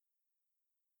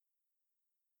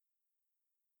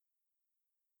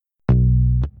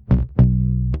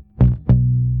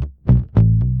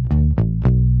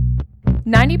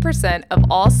90% of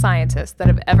all scientists that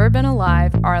have ever been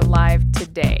alive are alive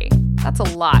today. That's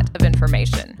a lot of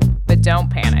information. But don't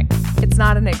panic. It's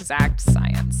not an exact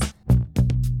science.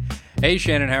 Hey,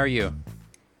 Shannon, how are you?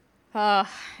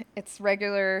 It's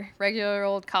regular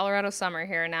old Colorado summer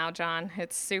here now, John.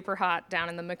 It's super hot down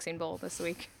in the mixing bowl this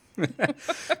week.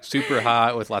 Super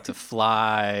hot with lots of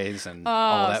flies and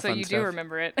all that fun stuff. So you do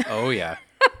remember it. Oh, yeah.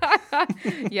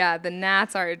 Yeah, the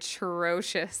gnats are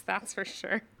atrocious, that's for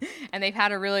sure. And they've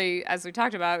had as we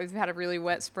talked about, we've had a really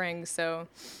wet spring, so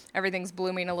everything's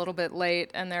blooming a little bit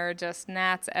late, and there are just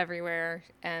gnats everywhere.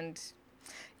 And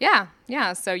yeah,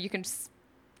 so you can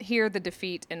hear the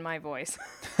defeat in my voice.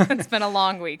 It's been a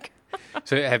long week.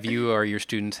 So have you or your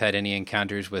students had any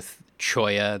encounters with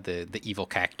cholla, the evil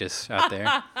cactus out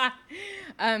there?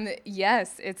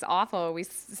 Yes, it's awful.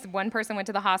 One person went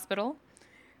to the hospital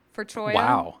for cholla.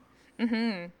 Wow.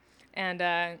 Mm-hmm. And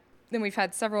then we've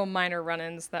had several minor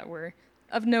run-ins that were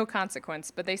of no consequence,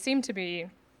 but they seem to be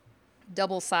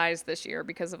double-sized this year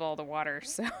because of all the water,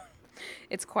 so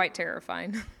it's quite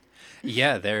terrifying.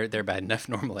 Yeah, they're bad enough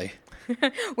normally.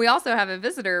 We also have a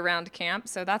visitor around camp,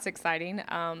 so that's exciting.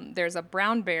 There's a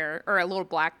brown bear, or a little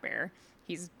black bear.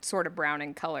 He's sort of brown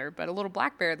in color, but a little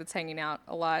black bear that's hanging out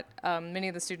a lot. Many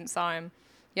of the students saw him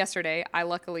yesterday. I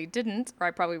luckily didn't, or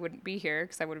I probably wouldn't be here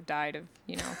because I would have died of,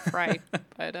 fright.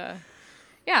 But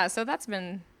yeah, so that's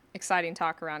been exciting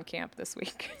talk around camp this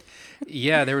week.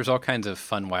 Yeah, there was all kinds of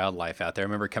fun wildlife out there. I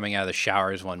remember coming out of the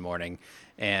showers one morning,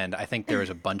 and I think there was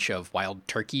a bunch of wild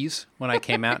turkeys when I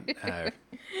came out.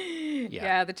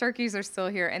 Yeah, the turkeys are still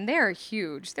here, and they're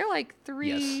huge. They're like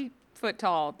 3 foot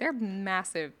tall. They're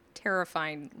massive,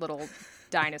 terrifying little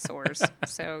dinosaurs.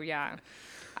 So, yeah,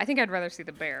 I think I'd rather see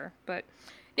the bear. But,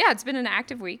 yeah, it's been an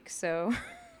active week. So,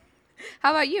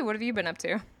 how about you? What have you been up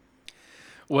to?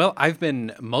 Well, I've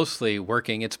been mostly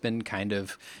working. It's been kind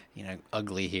of,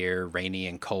 ugly here, rainy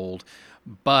and cold.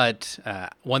 But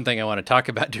one thing I want to talk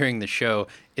about during the show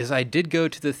is I did go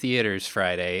to the theaters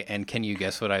Friday, and can you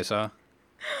guess what I saw?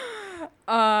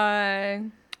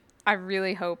 I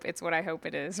really hope it's what I hope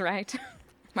it is, right?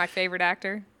 My favorite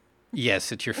actor?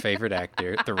 Yes, it's your favorite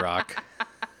actor, The Rock.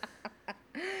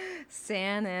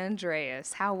 San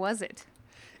Andreas. How was it?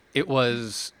 It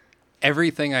was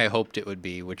everything I hoped it would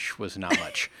be, which was not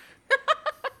much.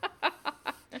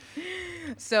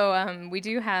 So we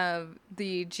do have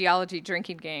the geology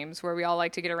drinking games where we all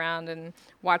like to get around and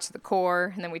watch the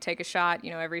core, and then we take a shot,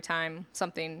 every time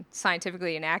something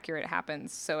scientifically inaccurate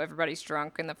happens. So everybody's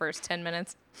drunk in the first 10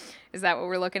 minutes. Is that what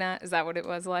we're looking at? Is that what it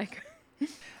was like?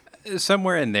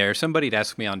 Somewhere in there, somebody'd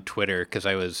asked me on Twitter, because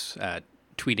I was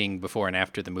tweeting before and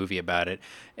after the movie about it,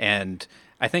 and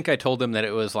I think I told them that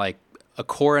it was like a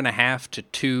core and a half to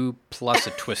 2 plus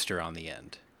a twister on the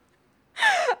end.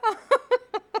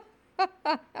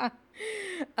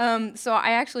 So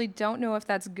I actually don't know if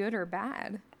that's good or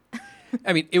bad.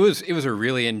 I mean, it was a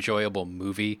really enjoyable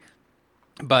movie,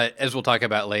 but as we'll talk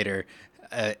about later,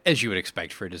 as you would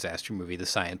expect for a disaster movie, the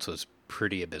science was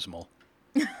pretty abysmal.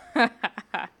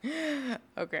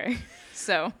 Okay,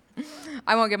 so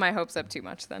I won't get my hopes up too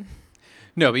much then.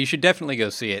 No, but you should definitely go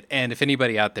see it, and if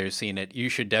anybody out there's seen it, you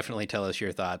should definitely tell us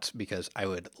your thoughts, because I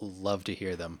would love to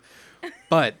hear them.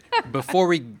 But before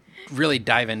we really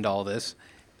dive into all this,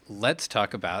 let's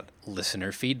talk about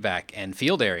listener feedback and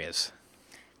field areas.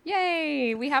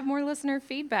 Yay! We have more listener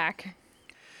feedback.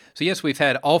 So yes, we've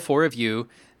had all 4 of you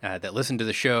that listen to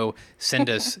the show send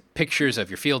us pictures of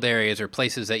your field areas or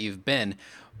places that you've been.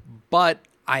 But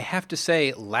I have to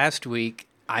say, last week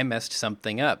I messed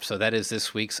something up. So that is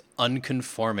this week's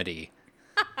unconformity.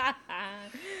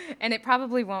 And it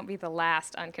probably won't be the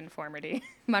last unconformity,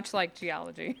 much like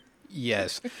geology.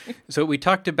 Yes. So we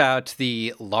talked about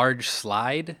the large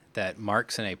slide that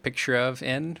Mark's in a picture of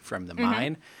from the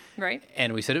mine. Right.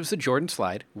 And we said it was the Jordan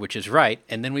slide, which is right.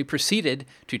 And then we proceeded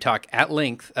to talk at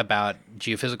length about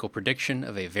geophysical prediction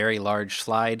of a very large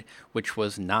slide, which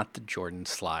was not the Jordan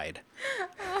slide.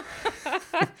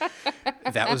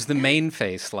 That was the main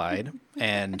phase slide.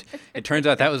 And it turns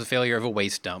out that was a failure of a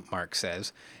waste dump, Mark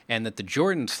says. And that the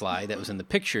Jordan slide that was in the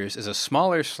pictures is a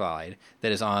smaller slide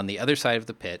that is on the other side of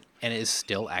the pit and is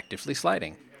still actively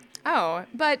sliding. Oh,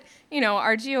 but,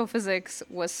 our geophysics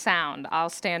was sound. I'll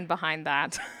stand behind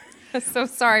that. So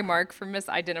sorry, Mark, for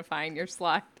misidentifying your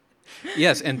slide.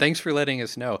 Yes, and thanks for letting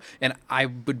us know. And I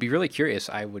would be really curious.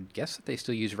 I would guess that they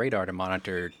still use radar to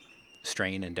monitor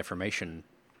strain and deformation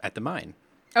at the mine.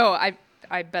 Oh,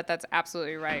 I bet that's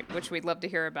absolutely right, which we'd love to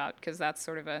hear about, because that's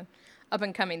sort of a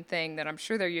up-and-coming thing that I'm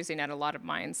sure they're using at a lot of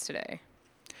mines today.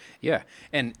 Yeah,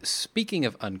 and speaking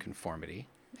of unconformity,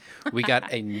 we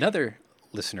got another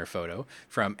listener photo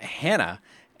from Hannah,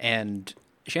 And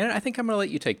Shannon, I think I'm going to let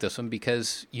you take this one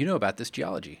because you know about this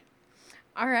geology.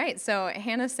 All right, so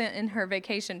Hannah sent in her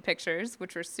vacation pictures,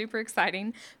 which were super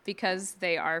exciting because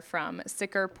they are from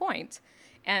Siccar Point.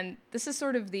 And this is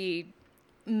sort of the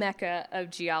mecca of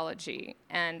geology.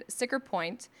 And Siccar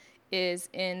Point is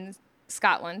in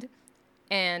Scotland,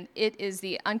 and it is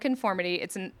the unconformity.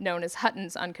 It's known as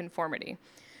Hutton's unconformity.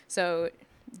 So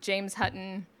James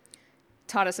Hutton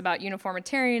taught us about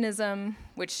uniformitarianism,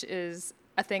 which is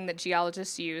a thing that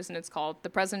geologists use, and it's called the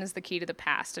present is the key to the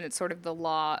past, and it's sort of the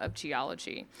law of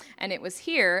geology. And it was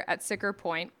here at Siccar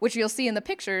Point, which you'll see in the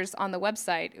pictures on the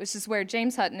website, which is where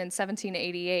James Hutton in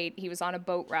 1788, he was on a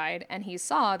boat ride, and he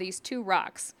saw these two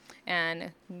rocks,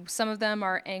 and some of them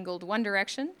are angled one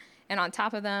direction, and on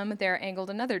top of them, they're angled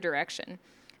another direction.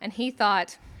 And he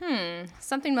thought,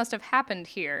 something must have happened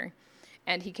here.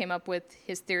 And he came up with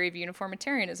his theory of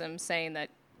uniformitarianism, saying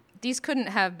that these couldn't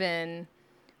have been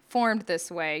formed this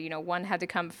way. You know, one had to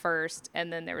come first,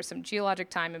 and then there was some geologic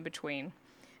time in between.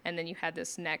 And then you had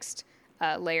this next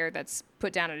layer that's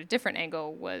put down at a different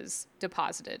angle was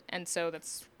deposited. And so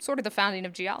that's sort of the founding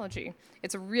of geology.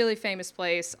 It's a really famous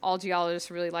place. All geologists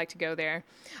really like to go there.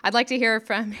 I'd like to hear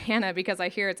from Hannah because I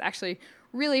hear it's actually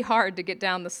really hard to get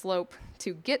down the slope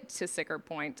to get to Siccar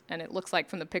Point. And it looks like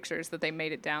from the pictures that they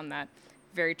made it down that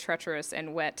very treacherous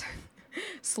and wet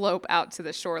slope out to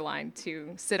the shoreline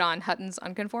to sit on Hutton's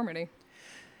unconformity.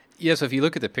 Yeah, so if you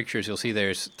look at the pictures, you'll see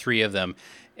there's 3 of them.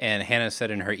 And Hannah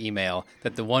said in her email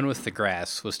that the one with the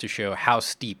grass was to show how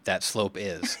steep that slope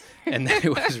is. And that it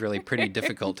was really pretty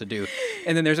difficult to do.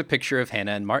 And then there's a picture of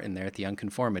Hannah and Martin there at the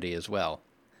unconformity as well.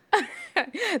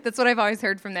 That's what I've always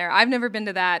heard from there. I've never been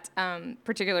to that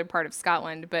particular part of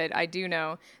Scotland, but I do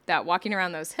know that walking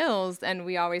around those hills, and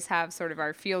we always have sort of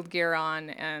our field gear on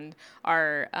and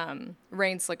our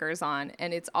rain slickers on,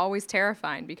 and it's always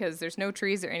terrifying because there's no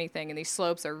trees or anything, and these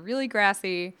slopes are really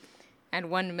grassy, and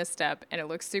one misstep, and it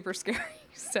looks super scary.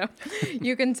 So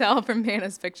you can tell from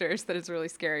Hannah's pictures that it's really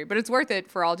scary, but it's worth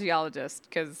it for all geologists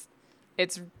because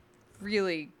it's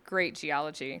really great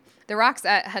geology. The rocks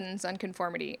at Hutton's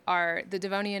unconformity are the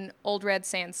Devonian Old Red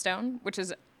Sandstone, which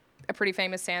is a pretty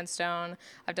famous sandstone.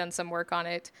 I've done some work on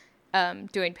it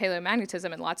doing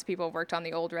paleomagnetism, and lots of people have worked on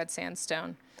the Old Red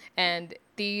Sandstone. And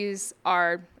these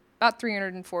are about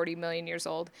 340 million years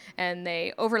old, and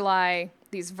they overlie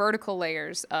these vertical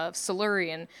layers of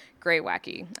Silurian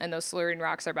greywacke, and those Silurian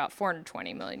rocks are about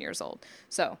 420 million years old.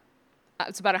 So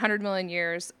it's about 100 million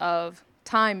years of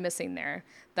time missing there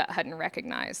that Hutton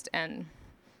recognized, and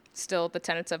still the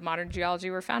tenets of modern geology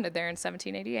were founded there in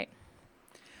 1788.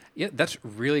 Yeah, that's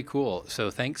really cool.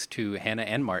 So thanks to Hannah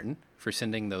and Martin for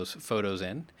sending those photos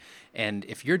in. And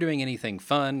if you're doing anything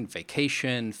fun,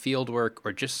 vacation, field work,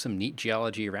 or just some neat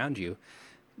geology around you,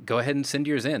 go ahead and send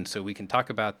yours in so we can talk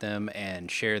about them and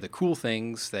share the cool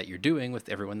things that you're doing with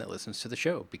everyone that listens to the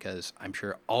show, because I'm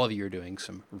sure all of you are doing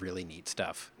some really neat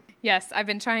stuff. Yes, I've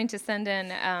been trying to send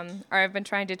in, or I've been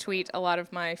trying to tweet a lot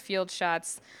of my field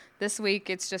shots. This week,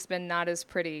 it's just been not as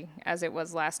pretty as it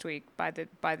was last week by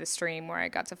the stream where I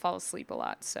got to fall asleep a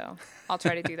lot. So I'll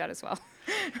try to do that as well.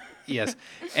 Yes,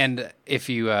 and if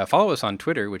you follow us on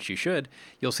Twitter, which you should,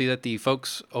 you'll see that the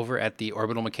folks over at the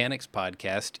Orbital Mechanics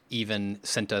podcast even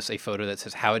sent us a photo that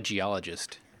says how a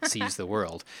geologist sees the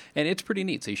world. And it's pretty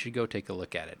neat, so you should go take a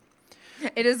look at it.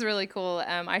 It is really cool.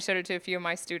 I showed it to a few of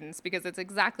my students because it's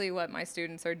exactly what my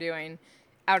students are doing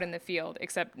out in the field,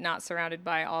 except not surrounded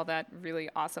by all that really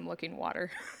awesome looking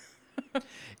water.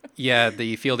 Yeah,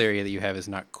 the field area that you have is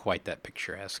not quite that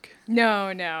picturesque. No.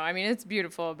 I mean, it's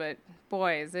beautiful, but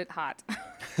boy, is it hot.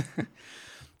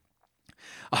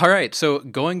 All right, so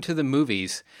going to the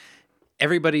movies,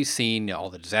 everybody's seen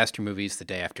all the disaster movies, The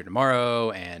Day After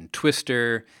Tomorrow and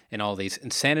Twister and all these.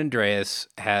 And San Andreas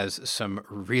has some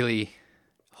really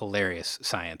hilarious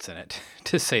science in it,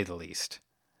 to say the least.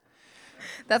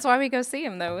 That's why we go see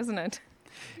him, though, isn't it?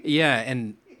 Yeah,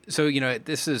 and so,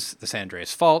 this is the San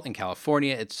Andreas Fault in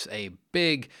California. It's a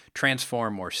big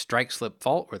transform or strike slip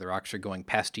fault where the rocks are going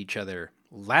past each other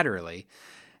laterally.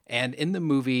 And in the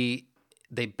movie,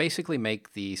 they basically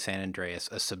make the San Andreas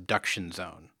a subduction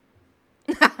zone.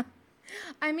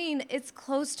 I mean, it's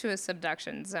close to a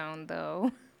subduction zone,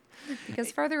 though,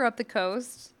 because further up the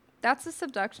coast, that's a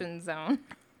subduction zone.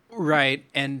 Right,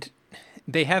 and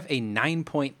they have a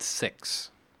 9.6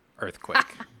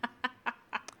 earthquake.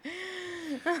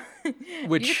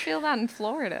 Which you feel that in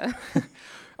Florida.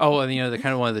 Oh, and the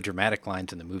kind of one of the dramatic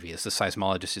lines in the movie is the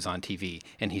seismologist is on TV,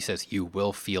 and he says, "You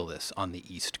will feel this on the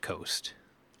East Coast."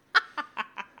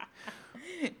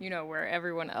 Where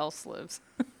everyone else lives.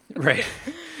 Right.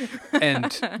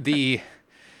 And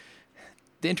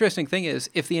the interesting thing is,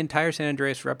 if the entire San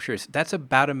Andreas ruptures, that's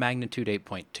about a magnitude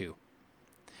 8.2.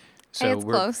 So Hey, it's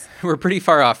close. we're pretty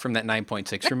far off from that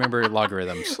 9.6. Remember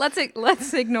logarithms.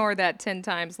 Let's ignore that 10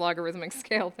 times logarithmic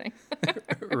scale thing.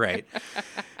 Right.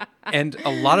 And a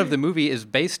lot of the movie is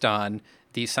based on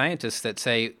these scientists that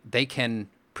say they can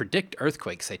predict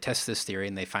earthquakes. They test this theory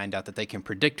and they find out that they can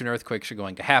predict when earthquakes are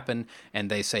going to happen.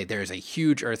 And they say there's a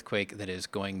huge earthquake that is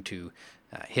going to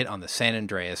hit on the San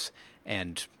Andreas.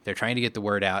 And they're trying to get the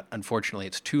word out. Unfortunately,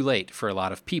 it's too late for a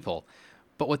lot of people.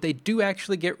 But what they do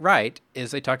actually get right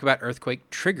is they talk about earthquake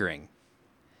triggering.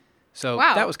 So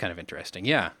Wow. that was kind of interesting.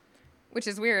 Yeah. Which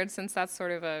is weird since that's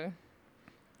sort of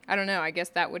I don't know, I guess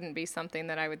that wouldn't be something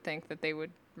that I would think that they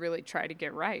would really try to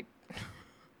get right.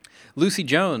 Lucy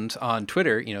Jones on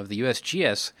Twitter, of the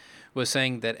USGS, was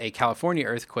saying that a California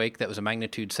earthquake that was a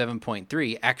magnitude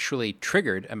 7.3 actually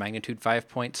triggered a magnitude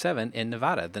 5.7 in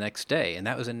Nevada the next day, and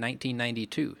that was in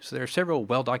 1992. So there are several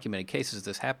well-documented cases of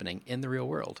this happening in the real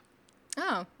world.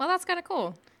 Oh, well, that's kind of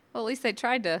cool. Well, at least they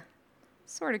tried to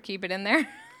sort of keep it in there.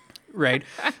 Right.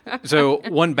 So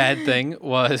one bad thing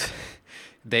was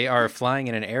they are flying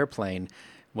in an airplane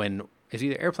when it's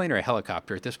either airplane or a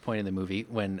helicopter at this point in the movie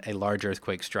when a large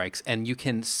earthquake strikes, and you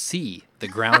can see the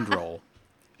ground roll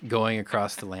going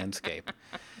across the landscape.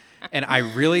 And I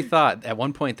really thought at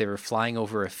one point they were flying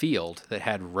over a field that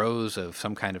had rows of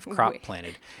some kind of crop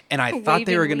planted. And I thought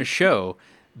they were going to show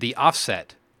the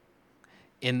offset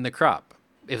in the crop.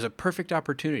 It was a perfect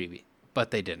opportunity,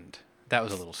 but they didn't. That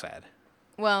was a little sad.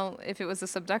 Well, if it was a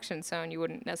subduction zone, you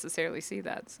wouldn't necessarily see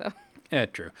that. So, Yeah,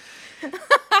 true.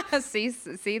 see,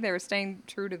 they were staying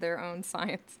true to their own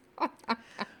science.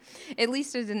 At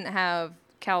least it didn't have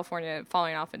California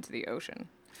falling off into the ocean.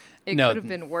 It No. could have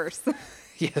been worse.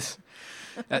 Yes.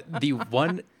 The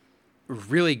one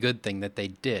really good thing that they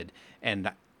did,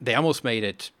 and they almost made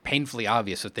it painfully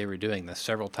obvious that they were doing this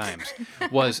several times,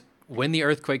 was when the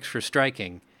earthquakes were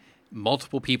striking,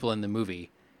 multiple people in the movie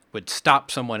would stop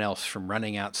someone else from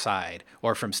running outside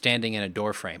or from standing in a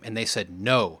door frame. And they said,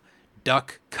 no,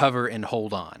 duck, cover, and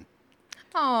hold on.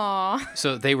 Aww.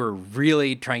 So they were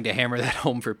really trying to hammer that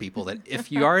home for people that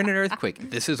if you are in an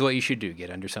earthquake, this is what you should do. Get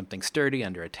under something sturdy,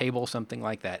 under a table, something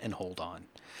like that, and hold on.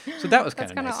 So that was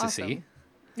kind of nice to see.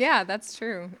 Yeah, that's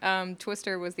true.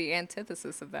 Twister was the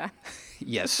antithesis of that.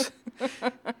 Yes.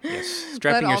 Yes.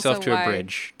 Strapping But yourself also to a why-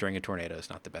 bridge during a tornado is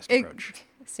not the best It approach.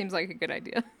 seems like a good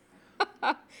idea.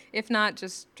 If not,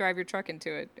 just drive your truck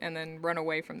into it and then run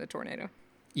away from the tornado.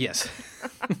 Yes.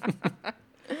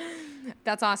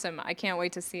 That's awesome. I can't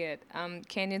wait to see it.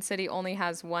 Canyon City only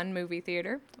has one movie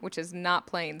theater, which is not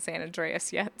playing San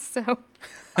Andreas yet. So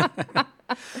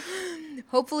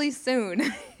hopefully soon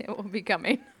it will be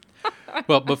coming.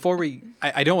 Well, before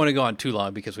I don't want to go on too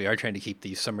long because we are trying to keep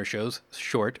these summer shows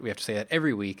short. We have to say that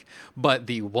every week. But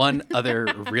the one other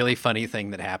really funny thing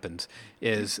that happens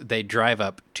is they drive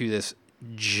up to this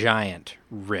giant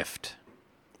rift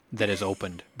that is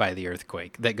opened by the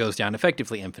earthquake that goes down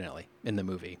effectively infinitely in the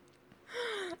movie.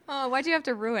 Oh, why'd you have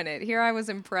to ruin it? Here I was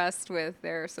impressed with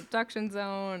their subduction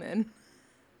zone and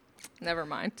never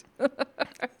mind.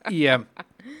 Yeah.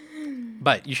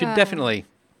 But you should definitely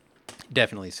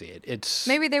see it. It's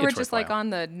Maybe they were it's just like worthwhile. on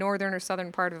the northern or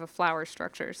southern part of a flower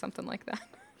structure or something like that.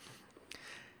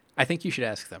 I think you should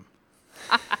ask them.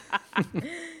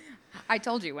 I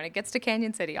told you, when it gets to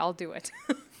Canyon City, I'll do it.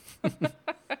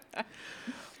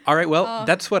 All right, well,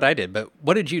 that's what I did, but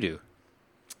what did you do?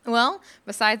 Well,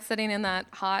 besides sitting in that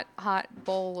hot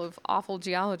bowl of awful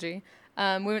geology, we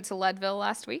went to Leadville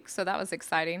last week, so that was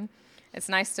exciting. It's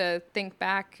nice to think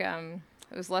back.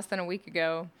 It was less than a week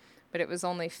ago, but it was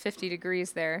only 50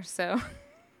 degrees there, so...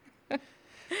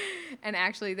 And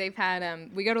actually, they've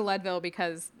had... we go to Leadville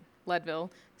because...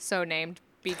 Leadville, so named,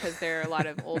 because there are a lot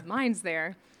of old mines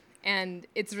there. And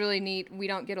it's really neat. We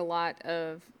don't get a lot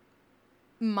of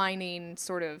mining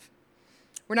sort of...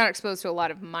 We're not exposed to a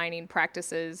lot of mining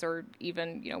practices or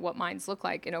even, what mines look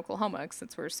like in Oklahoma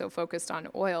since we're so focused on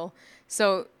oil.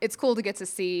 So it's cool to get to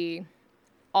see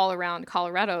all around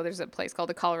Colorado. There's a place called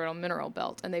the Colorado Mineral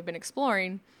Belt, and they've been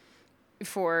exploring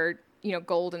for,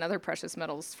 gold and other precious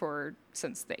metals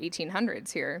since the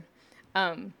 1800s here.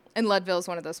 And Leadville is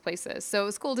one of those places. So it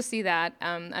was cool to see that.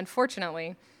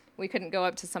 Unfortunately, we couldn't go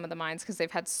up to some of the mines because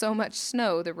they've had so much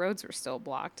snow, the roads were still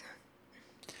blocked.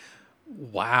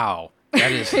 Wow.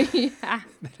 That is Yeah.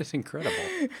 that is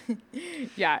incredible.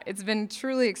 Yeah, it's been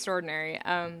truly extraordinary.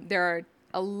 There are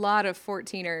a lot of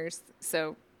 14ers.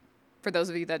 So for those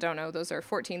of you that don't know, those are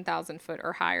 14,000 foot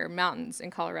or higher mountains in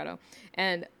Colorado.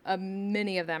 And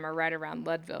many of them are right around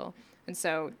Leadville. And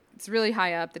so it's really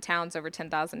high up. The town's over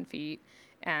 10,000 feet.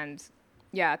 And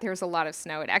Yeah, there was a lot of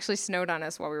snow. It actually snowed on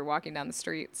us while we were walking down the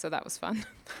street, so that was fun.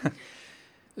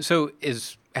 So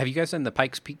have you guys done the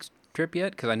Pikes Peak trip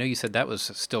yet? Because I know you said that was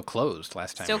still closed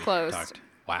last time Still we closed. talked.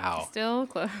 Wow. Still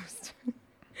closed.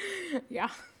 Yeah.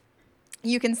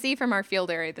 You can see from our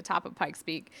field area at the top of Pikes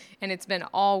Peak, and it's been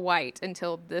all white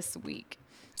until this week.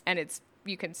 And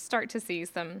you can start to see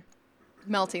some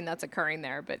melting that's occurring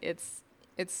there, but it's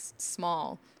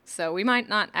small. So we might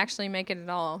not actually make it at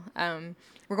all.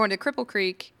 We're going to Cripple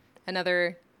Creek,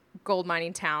 another gold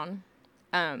mining town,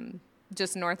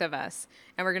 just north of us.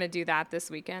 And we're going to do that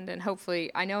this weekend. And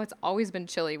hopefully, I know it's always been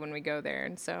chilly when we go there.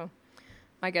 And so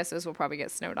my guess is we'll probably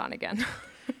get snowed on again.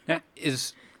 Now,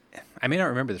 I may not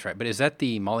remember this right, but is that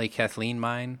the Molly Kathleen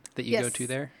mine that you go Yes. to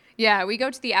there? Yeah, we go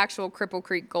to the actual Cripple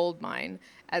Creek gold mine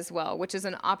as well, which is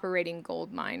an operating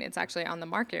gold mine. It's actually on the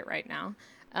market right now.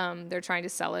 They're trying to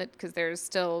sell it because there's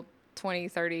still 20,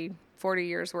 30, 40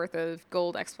 years worth of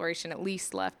gold exploration at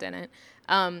least left in it.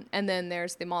 And then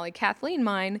there's the Molly Kathleen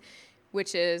mine,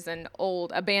 which is an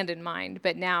old abandoned mine,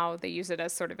 but now they use it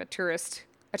as sort of a tourist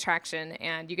attraction,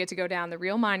 and you get to go down the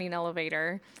real mining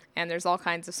elevator, and there's all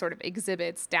kinds of sort of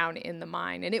exhibits down in the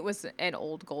mine. And it was an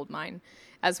old gold mine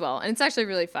as well. And it's actually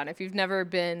really fun. If you've never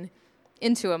been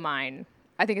into a mine,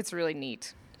 I think it's really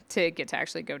neat to get to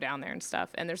actually go down there and stuff.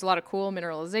 And there's a lot of cool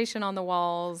mineralization on the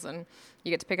walls, and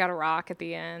you get to pick out a rock at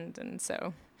the end. And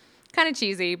so kind of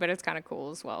cheesy, but it's kind of cool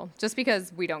as well, just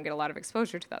because we don't get a lot of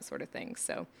exposure to that sort of thing.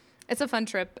 So it's a fun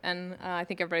trip, and I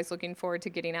think everybody's looking forward to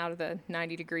getting out of the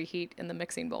 90-degree heat in the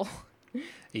mixing bowl.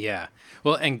 Yeah.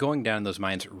 Well, and going down those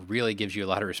mines really gives you a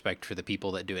lot of respect for the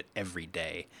people that do it every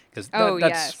day, because that's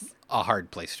Yes. a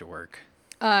hard place to work.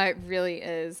 It really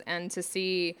is. And to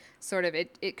see sort of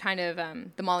it kind of,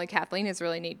 the Molly Kathleen is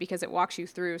really neat because it walks you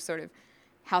through sort of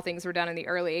how things were done in the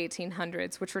early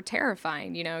 1800s, which were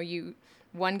terrifying. You know,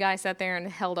 one guy sat there and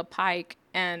held a pike,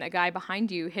 and a guy behind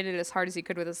you hit it as hard as he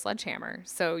could with a sledgehammer.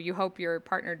 So you hope your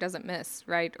partner doesn't miss,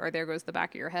 right? Or there goes the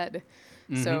back of your head.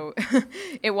 Mm-hmm. So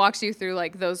it walks you through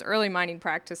like those early mining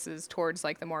practices towards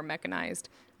like the more mechanized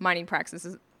mining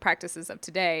practices of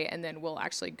today. And then we'll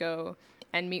actually go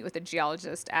and meet with a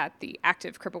geologist at the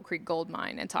active Cripple Creek gold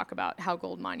mine and talk about how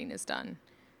gold mining is done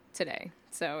today.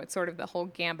 So it's sort of the whole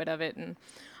gambit of it. And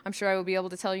I'm sure I will be able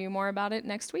to tell you more about it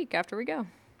next week after we go.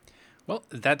 Well,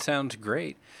 that sounds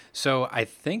great. So I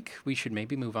think we should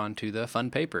maybe move on to the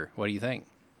fun paper. What do you think?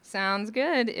 Sounds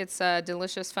good. It's a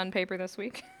delicious fun paper this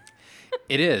week.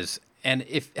 It is. And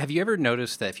have you ever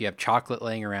noticed that if you have chocolate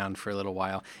laying around for a little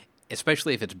while,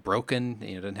 especially if it's broken,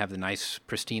 doesn't have the nice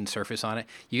pristine surface on it,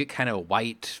 you get kind of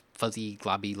white, fuzzy,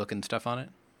 globby looking stuff on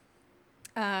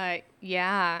it?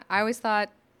 Yeah. I always thought,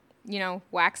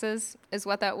 waxes is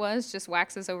what that was, just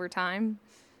waxes over time.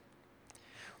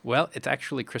 Well, it's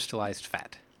actually crystallized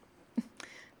fat.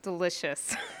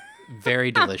 Delicious.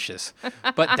 Very delicious.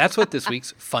 But that's what this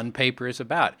week's fun paper is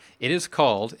about. It is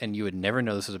called, and you would never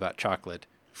know this is about chocolate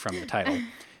from the title,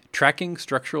 Tracking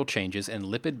Structural Changes in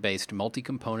Lipid-Based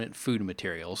Multi-Component Food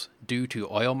Materials Due to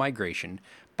Oil Migration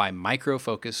by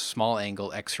Microfocus Small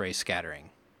Angle X-ray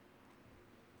Scattering.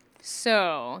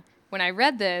 So, when I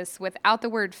read this without the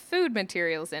word food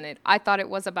materials in it, I thought it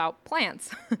was about plants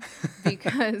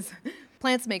because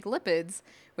plants make lipids,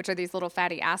 which are these little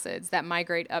fatty acids that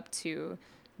migrate up to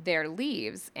their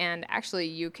leaves. And actually,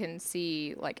 you can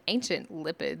see like ancient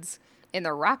lipids in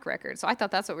the rock record. So I thought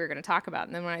that's what we were going to talk about.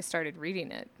 And then when I started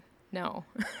reading it, no,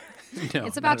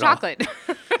 it's about chocolate.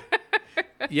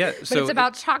 Yeah, but it's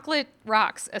about chocolate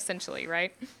rocks, essentially,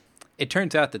 right? It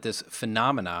turns out that this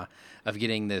phenomena of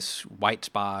getting this white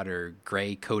spot or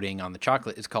gray coating on the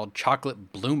chocolate is called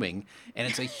chocolate blooming, and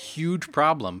it's a huge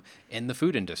problem in the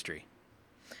food industry.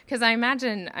 Because I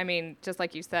imagine, just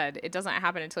like you said, it doesn't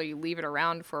happen until you leave it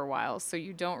around for a while, so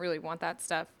you don't really want that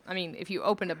stuff. If you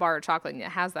opened a bar of chocolate and it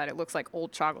has that, it looks like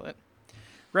old chocolate.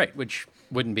 Right, which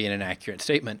wouldn't be an inaccurate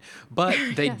statement, but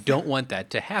they don't want that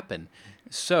to happen.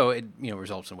 So it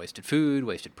results in wasted food,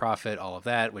 wasted profit, all of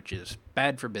that, which is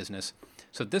bad for business.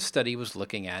 So this study was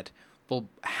looking at, well,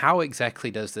 how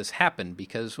exactly does this happen?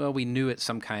 Because, well, we knew it's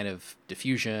some kind of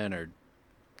diffusion or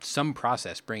some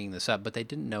process bringing this up, but they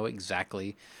didn't know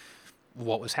exactly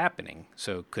what was happening.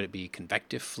 So could it be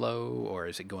convective flow, or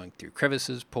is it going through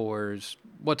crevices, pores?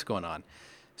 What's going on?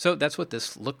 So that's what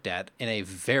this looked at in a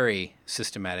very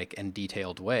systematic and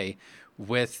detailed way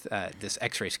with this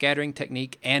X-ray scattering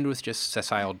technique and with just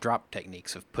sessile drop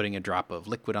techniques of putting a drop of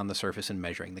liquid on the surface and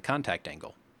measuring the contact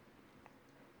angle.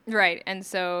 Right. And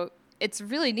so it's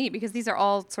really neat because these are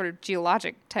all sort of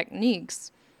geologic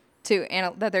techniques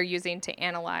that they're using to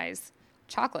analyze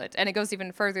chocolate. And it goes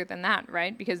even further than that,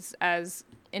 right? Because as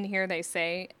in here they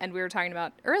say, and we were talking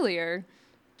about earlier,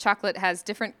 chocolate has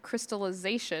different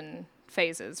crystallization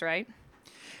phases, right?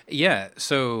 Yeah,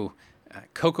 so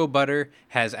cocoa butter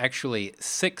has actually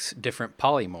 6 different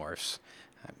polymorphs,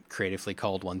 creatively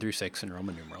called 1 through 6 in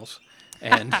Roman numerals.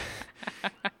 And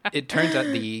it turns out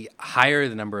the higher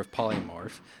the number of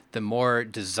polymorph, the more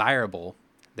desirable,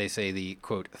 they say, the,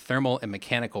 quote, thermal and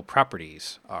mechanical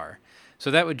properties are. So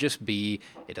that would just be,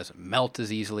 it doesn't melt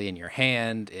as easily in your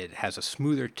hand, it has a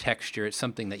smoother texture, it's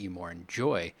something that you more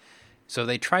enjoy. So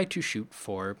they try to shoot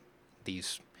for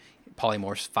these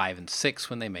polymorphs 5 and 6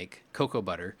 when they make cocoa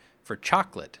butter for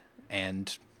chocolate.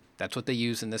 And that's what they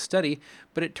use in this study,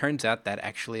 but it turns out that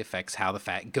actually affects how the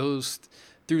fat goes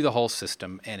through the whole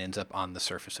system and ends up on the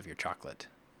surface of your chocolate.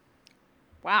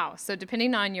 Wow. So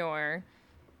depending on your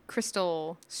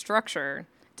crystal structure,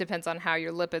 depends on how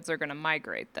your lipids are going to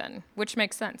migrate then, which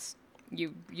makes sense.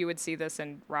 You would see this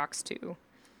in rocks too.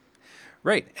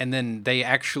 Right. And then they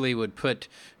actually would put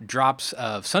drops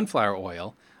of sunflower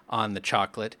oil on the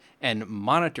chocolate and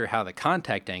monitor how the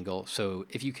contact angle. So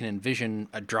if you can envision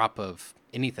a drop of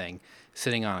anything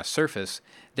sitting on a surface,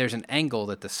 there's an angle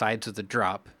that the sides of the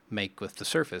drop make with the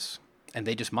surface. And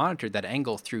they just monitored that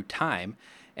angle through time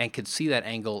and could see that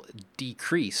angle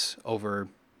decrease over,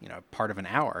 part of an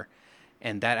hour.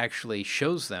 And that actually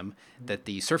shows them that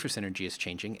the surface energy is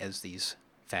changing as these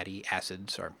fatty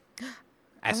acids, or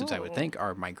acids I would think,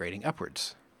 are migrating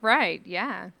upwards. Right,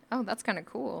 yeah. Oh, that's kind of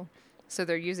cool. So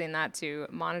they're using that to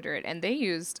monitor it. And they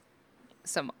used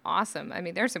some awesome,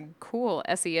 there's some cool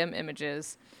SEM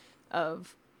images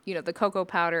of, the cocoa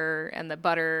powder and the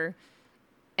butter.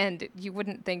 And you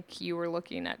wouldn't think you were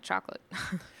looking at chocolate.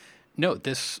 No,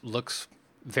 this looks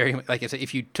very, like I said,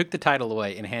 if you took the title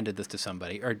away and handed this to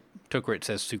somebody, or took where it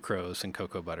says sucrose and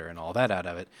cocoa butter and all that out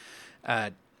of it,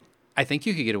 I think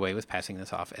you could get away with passing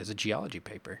this off as a geology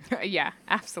paper. Yeah,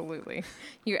 absolutely.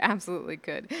 You absolutely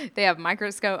could. They have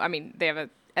they have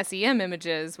SEM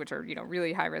images, which are,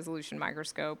 really high resolution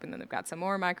microscope. And then they've got some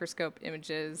more microscope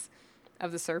images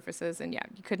of the surfaces. And yeah,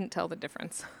 you couldn't tell the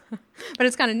difference. But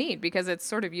it's kind of neat because it's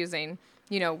sort of using,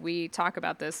 we talk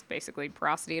about this basically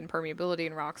porosity and permeability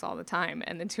in rocks all the time.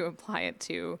 And then to apply it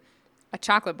to a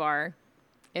chocolate bar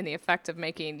in the effect of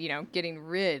making, getting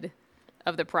rid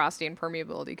of the porosity and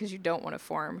permeability because you don't want to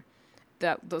form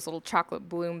those little chocolate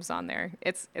blooms on there.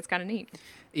 It's kind of neat.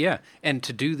 Yeah, and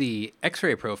to do the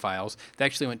X-ray profiles, they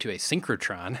actually went to a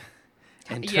synchrotron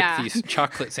and took these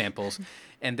chocolate samples,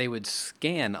 and they would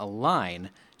scan a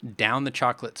line down the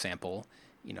chocolate sample,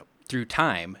 through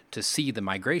time to see the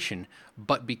migration.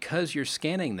 But because you're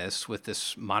scanning this with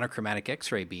this monochromatic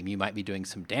X-ray beam, you might be doing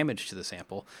some damage to the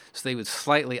sample. So they would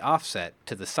slightly offset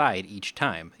to the side each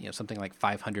time, something like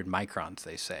 500 microns,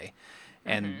 they say.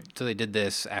 And so they did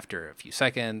this after a few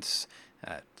seconds,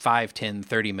 5, 10,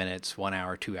 30 minutes, 1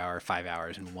 hour, 2 hour, 5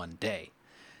 hours in one day.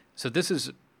 So this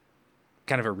is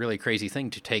kind of a really crazy thing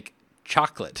to take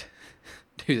chocolate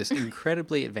to this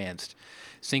incredibly advanced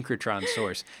synchrotron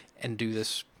source and do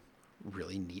this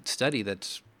really neat study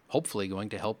that's hopefully going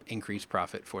to help increase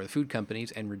profit for the food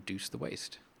companies and reduce the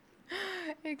waste.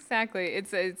 Exactly.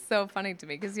 It's so funny to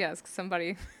me because,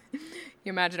 somebody,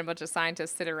 you imagine a bunch of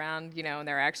scientists sit around, and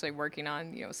they're actually working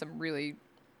on, some really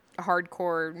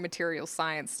hardcore material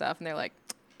science stuff. And they're like,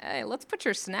 hey, let's put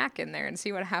your snack in there and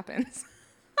see what happens.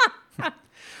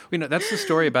 That's the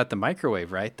story about the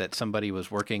microwave, right? That somebody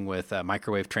was working with a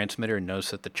microwave transmitter and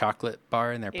noticed that the chocolate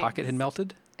bar in their pocket had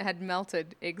melted. It had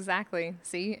melted. Exactly.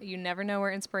 See, you never know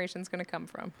where inspiration's going to come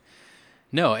from.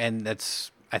 No, and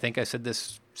I think I said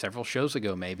this several shows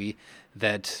ago maybe,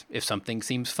 that if something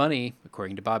seems funny,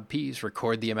 according to Bob Pease,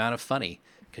 record the amount of funny,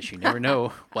 because you never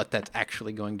know what that's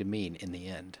actually going to mean in the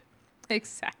end.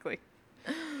 Exactly.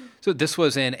 So this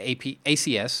was in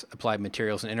ACS, Applied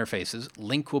Materials and Interfaces.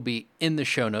 Link will be in the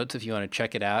show notes if you want to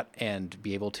check it out and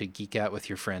be able to geek out with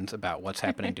your friends about what's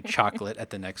happening to chocolate at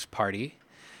the next party.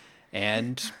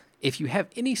 And if you have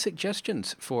any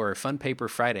suggestions for Fun Paper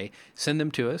Friday, send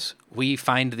them to us. We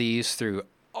find these through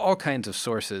all kinds of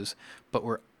sources, but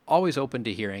we're always open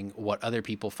to hearing what other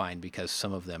people find because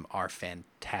some of them are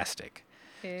fantastic.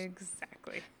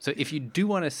 Exactly. So if you do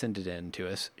want to send it in to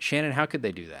us, Shannon, how could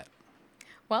they do that?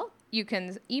 Well, you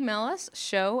can email us,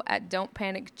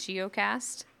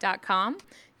 show@don'tpanicgeocast.com.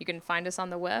 You can find us on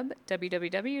the web,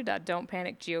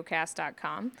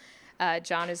 www.don'tpanicgeocast.com.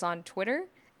 John is on Twitter,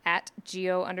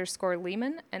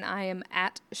 @geo_Lehman, and I am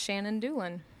 @Shannon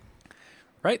Doolin.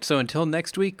 Right, so until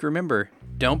next week, remember,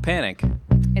 don't panic.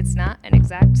 It's not an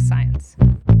exact science.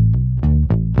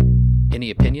 Any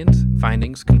opinions,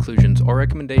 findings, conclusions, or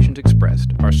recommendations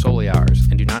expressed are solely ours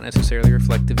and do not necessarily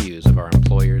reflect the views of our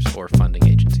employers or funding